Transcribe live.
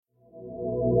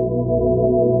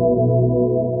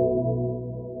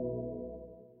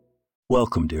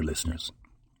Welcome, dear listeners,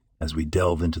 as we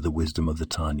delve into the wisdom of the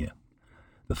Tanya,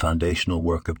 the foundational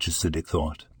work of Hasidic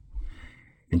thought.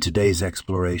 In today's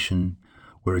exploration,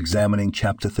 we're examining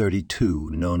chapter 32,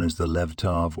 known as the Lev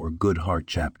Tov, or Good Heart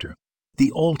chapter.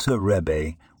 The Alter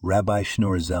Rebbe, Rabbi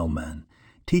Shneur Zalman,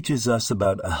 teaches us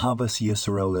about Ahavas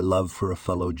Yisrael, a love for a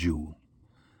fellow Jew.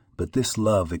 But this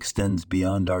love extends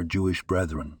beyond our Jewish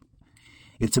brethren.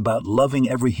 It's about loving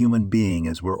every human being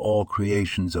as we're all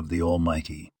creations of the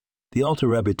Almighty. The Alter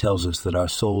Rebbe tells us that our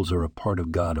souls are a part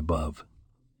of God above.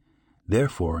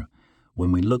 Therefore,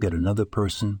 when we look at another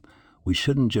person, we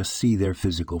shouldn't just see their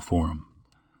physical form,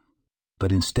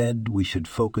 but instead we should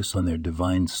focus on their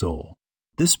divine soul.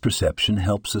 This perception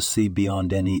helps us see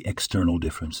beyond any external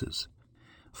differences,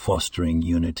 fostering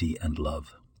unity and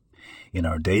love. In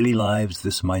our daily lives,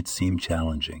 this might seem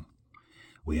challenging.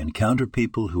 We encounter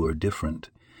people who are different,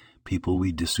 people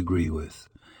we disagree with,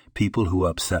 people who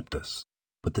upset us.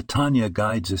 But the Tanya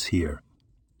guides us here,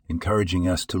 encouraging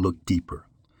us to look deeper,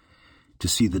 to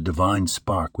see the divine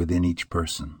spark within each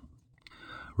person.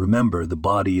 Remember, the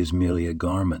body is merely a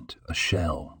garment, a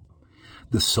shell.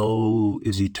 The soul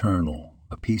is eternal,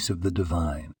 a piece of the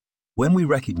divine. When we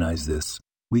recognize this,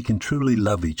 we can truly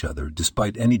love each other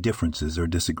despite any differences or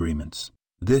disagreements.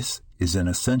 This is an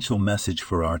essential message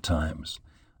for our times,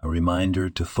 a reminder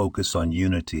to focus on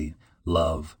unity,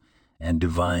 love, and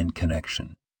divine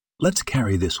connection. Let's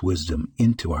carry this wisdom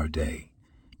into our day,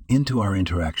 into our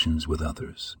interactions with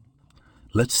others.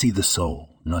 Let's see the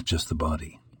soul, not just the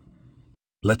body.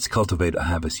 Let's cultivate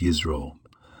Ahavas Yisrael,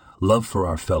 love for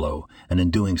our fellow, and in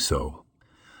doing so,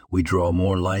 we draw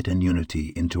more light and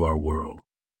unity into our world.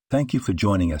 Thank you for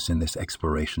joining us in this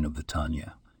exploration of the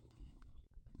Tanya.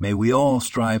 May we all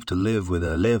strive to live with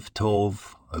a lev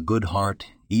tov, a good heart,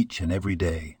 each and every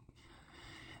day.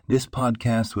 This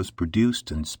podcast was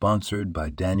produced and sponsored by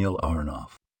Daniel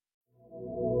Aronoff.